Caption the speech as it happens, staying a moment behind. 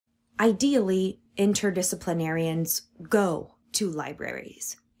Ideally, interdisciplinarians go to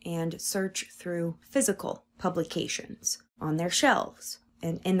libraries and search through physical publications on their shelves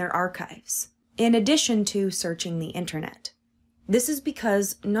and in their archives, in addition to searching the internet. This is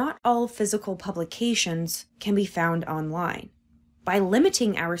because not all physical publications can be found online. By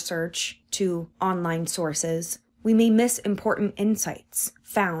limiting our search to online sources, we may miss important insights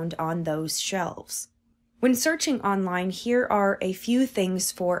found on those shelves. When searching online, here are a few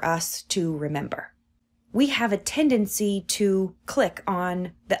things for us to remember. We have a tendency to click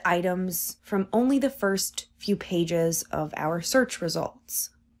on the items from only the first few pages of our search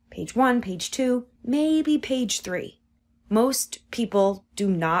results. Page 1, page 2, maybe page 3. Most people do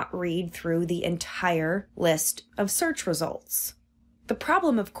not read through the entire list of search results. The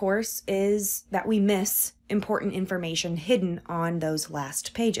problem, of course, is that we miss important information hidden on those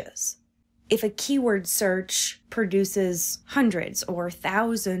last pages. If a keyword search produces hundreds or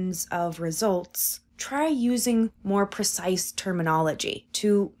thousands of results, try using more precise terminology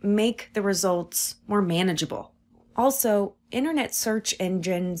to make the results more manageable. Also, internet search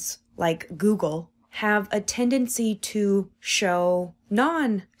engines like Google have a tendency to show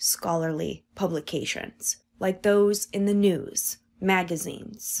non-scholarly publications, like those in the news,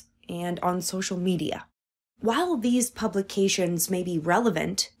 magazines, and on social media. While these publications may be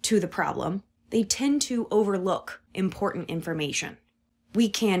relevant to the problem, they tend to overlook important information. We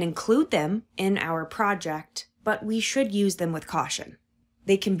can include them in our project, but we should use them with caution.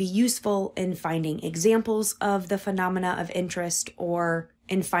 They can be useful in finding examples of the phenomena of interest or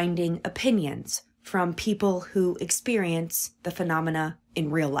in finding opinions from people who experience the phenomena in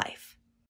real life.